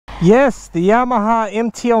Yes, the Yamaha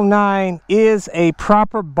MT-09 is a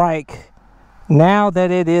proper bike now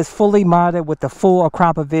that it is fully modded with the full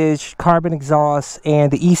Akrapovic carbon exhaust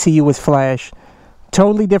and the ECU is flash.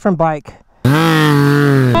 Totally different bike.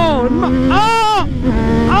 Oh,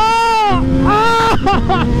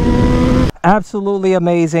 absolutely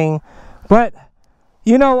amazing. But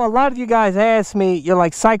you know, a lot of you guys ask me, you're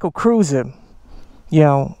like, CycleCruza, you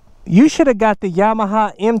know, you should have got the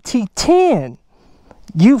Yamaha MT-10.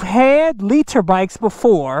 You've had liter bikes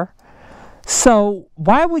before, so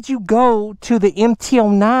why would you go to the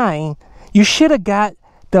MT-09? You should have got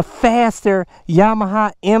the faster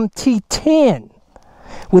Yamaha MT-10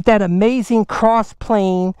 with that amazing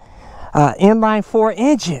cross-plane inline 4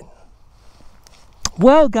 engine.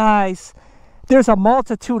 Well, guys, there's a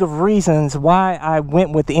multitude of reasons why I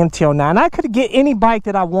went with the MT-09. I could get any bike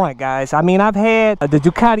that I want, guys. I mean, I've had the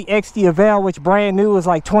Ducati XD Evel, which brand new is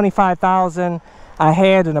like $25,000. I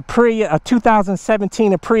had an Aprilia, a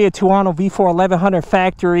 2017 Aprilia Tuono V4 1100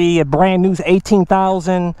 factory, a brand new's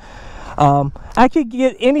 $18,000. I could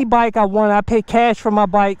get any bike I want. I pay cash for my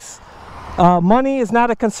bikes. Money is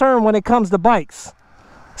not a concern when it comes to bikes.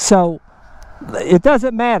 So it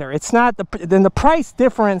doesn't matter. It's not then the price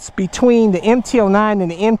difference between the MT-09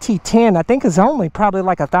 and the MT-10, I think, is only probably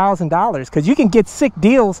like $1,000, because you can get sick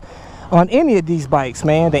deals on any of these bikes,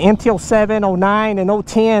 man. The MT-07, 09, and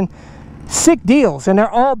 010, sick deals, and they're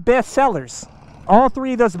all best sellers. All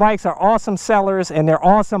three of those bikes are awesome sellers, and they're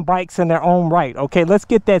awesome bikes in their own right. Okay, let's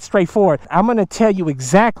get that straightforward. I'm going to tell you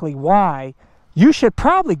exactly why you should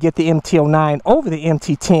probably get the MT-09 over the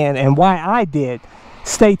MT-10 and why I did.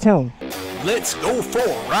 Stay tuned. Let's go for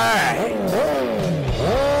a ride.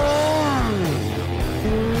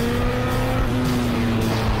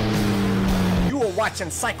 Watching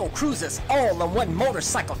CycleCruza's all-in-one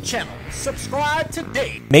motorcycle channel. Subscribe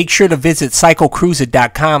today. Make sure to visit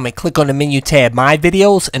CycleCruza.com and click on the menu tab My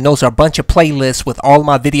Videos, and those are a bunch of playlists with all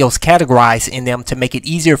my videos categorized in them to make it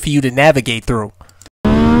easier for you to navigate through.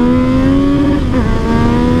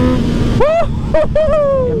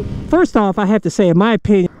 First off, I have to say, in my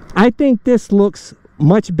opinion, I think this looks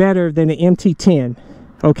much better than the MT-10.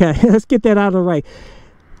 Okay, let's get that out of the way.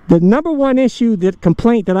 The number one issue, the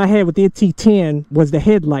complaint that I had with the MT-10 was the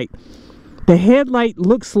headlight. The headlight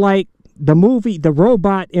looks like the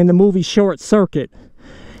robot in the movie Short Circuit.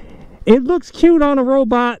 It looks cute on a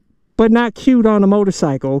robot, but not cute on a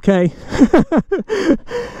motorcycle, okay?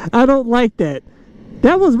 I don't like that.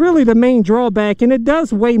 That was really the main drawback, and it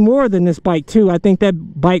does weigh more than this bike too. I think that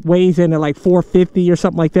bike weighs in at like 450 or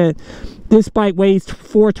something like that. This bike weighs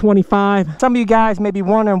 425. Some of you guys may be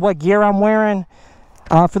wondering what gear I'm wearing.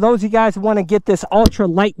 For those of you guys who want to get this ultra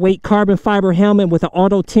lightweight carbon fiber helmet with an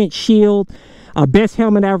auto tint shield, best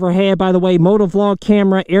helmet I ever had, by the way, motovlog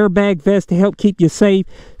camera, airbag vest to help keep you safe,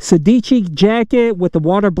 Sedici jacket with the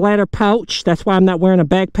water bladder pouch, that's why I'm not wearing a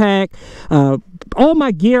backpack. All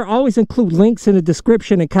my gear, always include links in the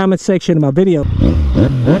description and comment section of my video.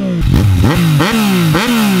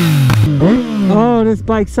 Oh, this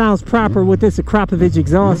bike sounds proper with this Akrapovic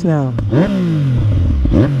exhaust now.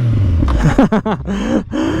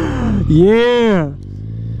 Yeah.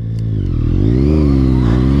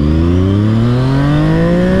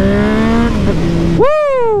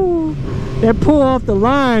 Woo! That pull off the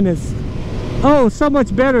line is, oh, so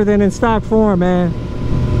much better than in stock form, man.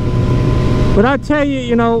 But I tell you,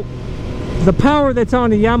 you know, the power that's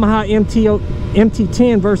on the Yamaha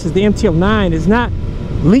MT-10 versus the MT-09 is not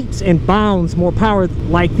leaps and bounds more power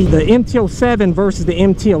like the MT-07 versus the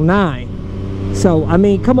MT-09. So, I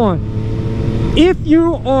mean, come on. If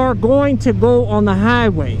you are going to go on the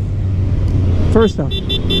highway, first off,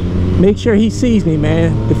 make sure he sees me,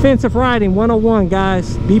 man. Defensive riding 101,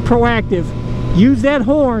 guys. Be proactive. Use that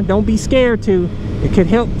horn. Don't be scared to. It could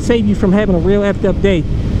help save you from having a real effed up day.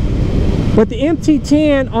 But the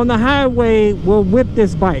MT-10 on the highway will whip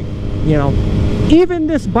this bike, you know. Even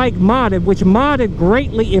this bike modded, which modded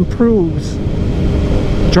greatly improves,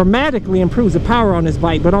 dramatically improves the power on this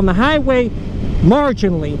bike. But on the highway,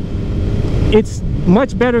 marginally, it's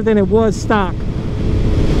much better than it was stock,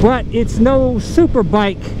 but it's no super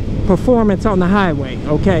bike performance on the highway,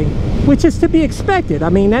 okay, which is to be expected. I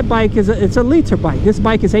mean, that bike is it's a liter bike. This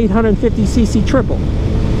bike is 850cc triple.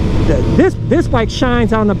 This bike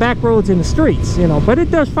shines on the back roads in the streets, you know, but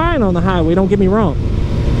it does fine on the highway, don't get me wrong.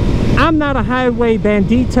 I'm not a highway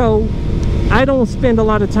bandito. I don't spend a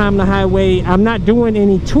lot of time on the highway. I'm not doing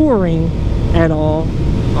any touring at all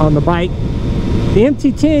on the bike. The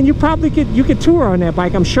MT-10, you could tour on that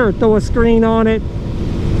bike, I'm sure. Throw a screen on it,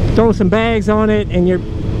 throw some bags on it, and you're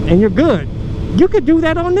good. you could do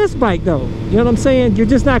that on this bike though. You know what I'm saying? You're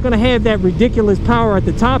just not going to have that ridiculous power at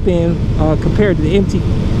the top end compared to the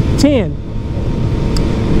MT10.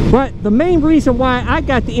 But the main reason why I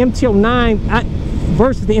got the MT09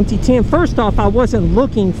 versus the MT10, first off, I wasn't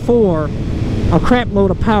looking for a crap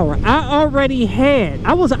load of power. I already had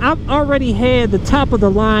the top of the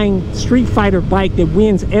line Street Fighter bike that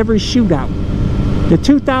wins every shootout. The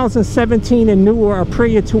 2017 and newer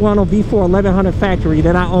Aprilia Tuono V4 1100 factory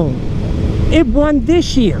that I own. It won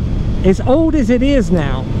this year. As old as it is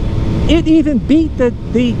now, it even beat the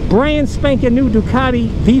brand spanking new Ducati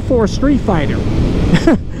V4 Street Fighter.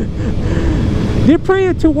 The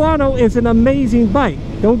Aprilia Tuono is an amazing bike.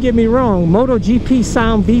 Don't get me wrong. MotoGP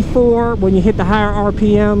sound V4 when you hit the higher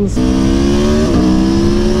RPMs.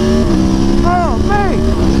 Oh man!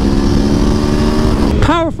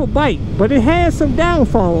 Powerful bike, but it has some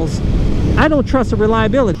downfalls. I don't trust the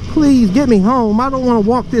reliability. Please get me home. I don't want to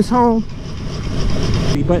walk this home.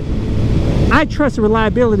 But I trust the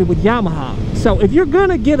reliability with Yamaha. So if you're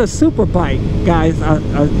gonna get a super bike, guys,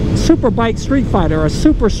 a super bike Street Fighter, a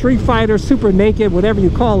super Street Fighter, super naked, whatever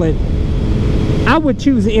you call it, I would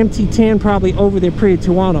choose the MT10 probably over the Aprilia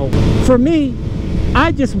Tuono. For me,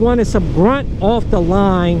 I just wanted some grunt off the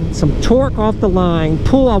line, some torque off the line,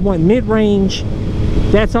 pull. I want mid-range.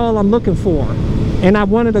 That's all I'm looking for. And I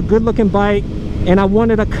wanted a good looking bike, and I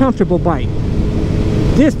wanted a comfortable bike.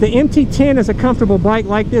 The MT10 is a comfortable bike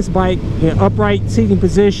like this bike, you know, upright seating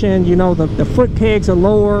position, you know, the foot pegs are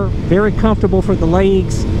lower, very comfortable for the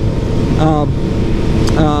legs.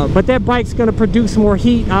 But that bike's going to produce more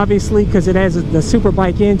heat, obviously, because it has the super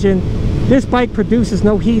bike engine. This bike produces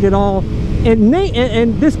no heat at all.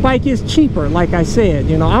 And this bike is cheaper, like I said.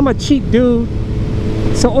 You know, I'm a cheap dude.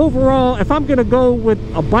 So overall, if I'm going to go with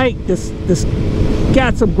a bike that's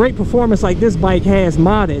got some great performance like this bike has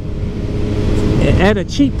modded, at a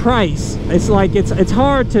cheap price, it's like it's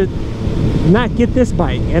hard to not get this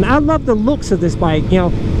bike. And I love the looks of this bike. You know,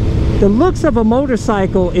 the looks of a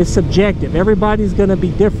motorcycle is subjective. Everybody's gonna be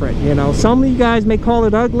different. You know, some of you guys may call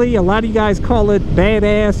it ugly, a lot of you guys call it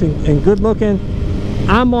badass and good looking.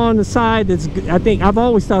 I'm on the side that's, I think, I've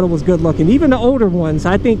always thought it was good looking. Even the older ones,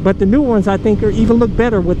 I think, but the new ones I think are even look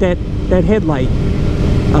better with that headlight.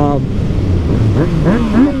 Oh,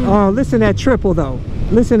 listen to that triple though.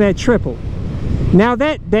 Listen to that triple. Now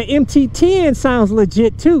that MT10 sounds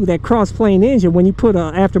legit too, that cross-plane engine, when you put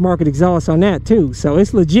an aftermarket exhaust on that too, so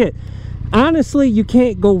it's legit. Honestly, you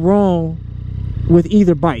can't go wrong with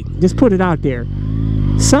either bike. Just put it out there.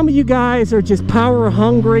 Some of you guys are just power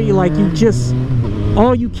hungry, like you just,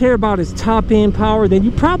 all you care about is top end power, then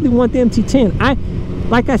you probably want the MT10.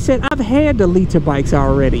 Like I said, I've had the liter bikes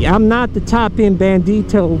already. I'm not the top end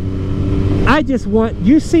Bandito. I just want,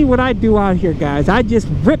 you see what I do out here, guys. I just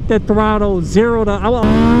rip the throttle 0 to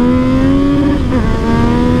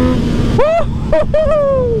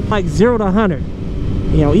like 0 to 100,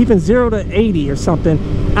 you know, even 0 to 80 or something.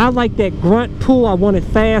 I like that grunt pull. I want it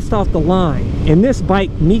fast off the line, and this bike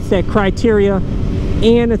meets that criteria.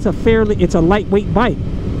 And it's a lightweight bike.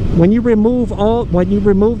 When you remove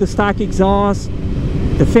the stock exhaust,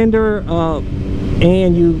 the fender,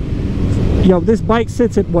 and you know, this bike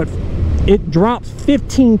sits at what? It drops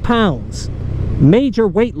 15 pounds. Major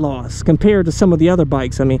weight loss compared to some of the other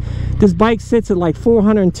bikes. I mean, this bike sits at like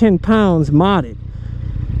 410 pounds modded.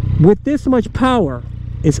 With this much power,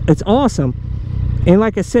 it's awesome. And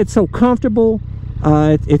like I said, so comfortable.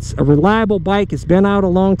 It's a reliable bike. It's been out a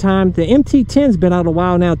long time. The MT10's been out a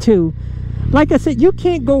while now too. Like I said, you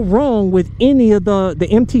can't go wrong with any of the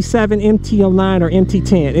MT7, MT09, or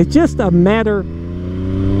MT10. It's just a matter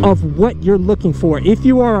of what you're looking for. If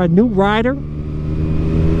you are a new rider,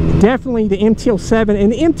 definitely the MT-07,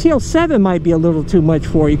 and the MT-07 might be a little too much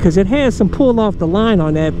for you because it has some pull off the line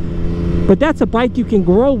on that, but that's a bike you can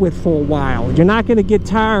grow with for a while. You're not going to get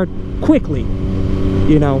tired quickly,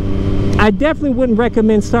 you know. I definitely wouldn't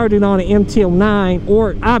recommend starting on an MT-09,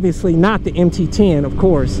 or obviously not the MT-10, of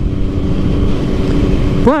course.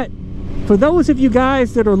 But for those of you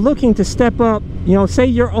guys that are looking to step up, you know, say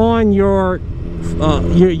you're on your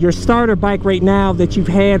starter bike right now that you've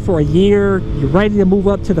had for a year, you're ready to move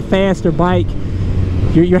up to the faster bike,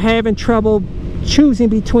 you're having trouble choosing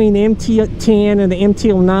between the MT10 and the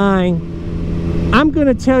MT09, I'm going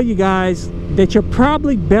to tell you guys that you're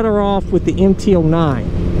probably better off with the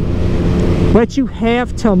MT09. But you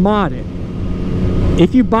have to mod it.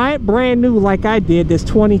 If you buy it brand new like I did, this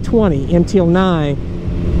 2020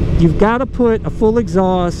 MT09, you've got to put a full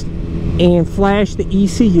exhaust and flash the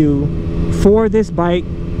ECU for this bike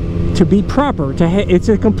to be proper. It's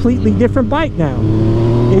a completely different bike now.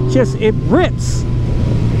 It rips.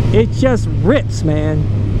 It just rips, man.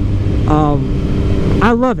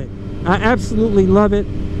 I love it. I absolutely love it.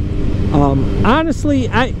 Honestly,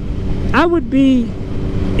 I would be,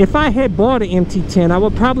 if I had bought an MT-10, I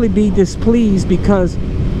would probably be displeased because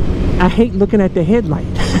I hate looking at the headlight.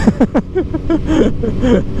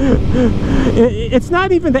 It's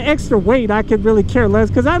not even the extra weight. I could really care less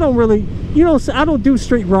because I don't really, you know, I don't do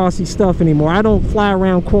street Rossi stuff anymore. I don't fly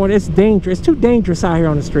around corners. It's dangerous. It's too dangerous out here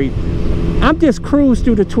on the street. I'm just cruise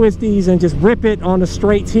through the twisties and just rip it on the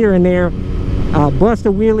straights here and there, bust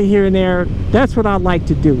a wheelie here and there. That's what I like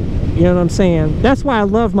to do. You know what I'm saying? That's why I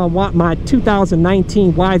love my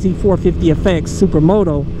 2019 YZ450FX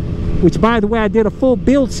Supermoto, which, by the way, I did a full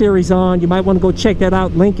build series on. You might want to go check that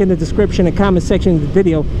out. Link in the description and comment section of the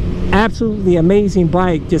video. Absolutely amazing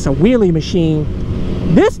bike, just a wheelie machine.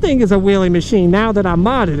 This thing is a wheelie machine now that I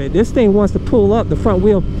modded it. This thing wants to pull up the front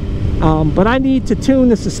wheel. But I need to tune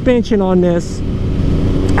the suspension on this.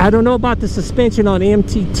 I don't know about the suspension on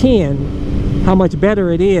MT10, how much better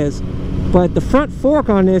it is. But the front fork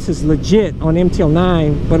on this is legit on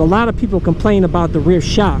MT09. But a lot of people complain about the rear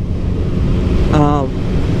shock.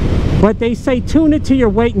 But they say tune it to your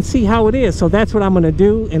weight and see how it is. So that's what I'm going to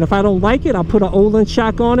do. And if I don't like it, I'll put an Olin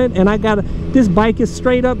shock on it. And this bike is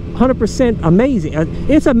straight up 100% amazing.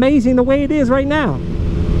 It's amazing the way it is right now.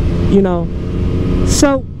 You know.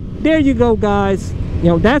 So there you go, guys. You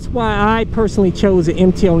know, that's why I personally chose the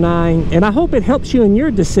MT09. And I hope it helps you in your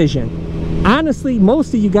decision. Honestly,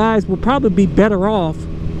 most of you guys will probably be better off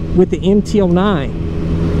with the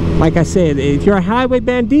MT09. Like I said, if you're a highway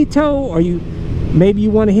bandito, or maybe you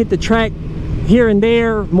want to hit the track here and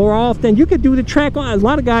there more often, you could do the track on. A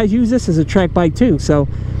lot of guys use this as a track bike too. So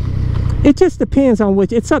it just depends on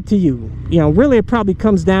which. It's up to you. You know, really it probably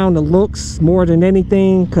comes down to looks more than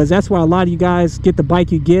anything, because that's why a lot of you guys get the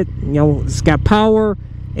bike you get. You know, it's got power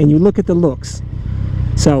and you look at the looks.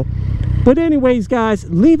 So, but anyways, guys,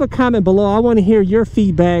 leave a comment below. I want to hear your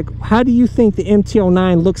feedback. How do you think the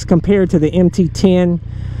MT09 looks compared to the MT10?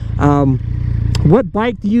 What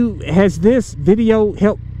bike has this video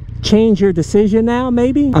helped change your decision now,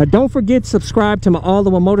 maybe? Don't forget to subscribe to my All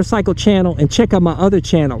in One Motorcycle channel and check out my other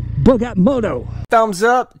channel, Bug Moto. Thumbs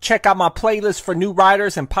up. Check out my playlist for new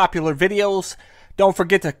riders and popular videos. Don't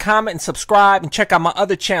forget to comment and subscribe, and check out my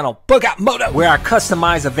other channel, Bug Moto, where I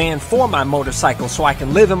customize a van for my motorcycle so I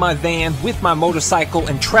can live in my van with my motorcycle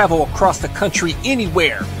and travel across the country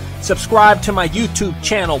anywhere. Subscribe to my YouTube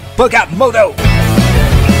channel, Bug Moto.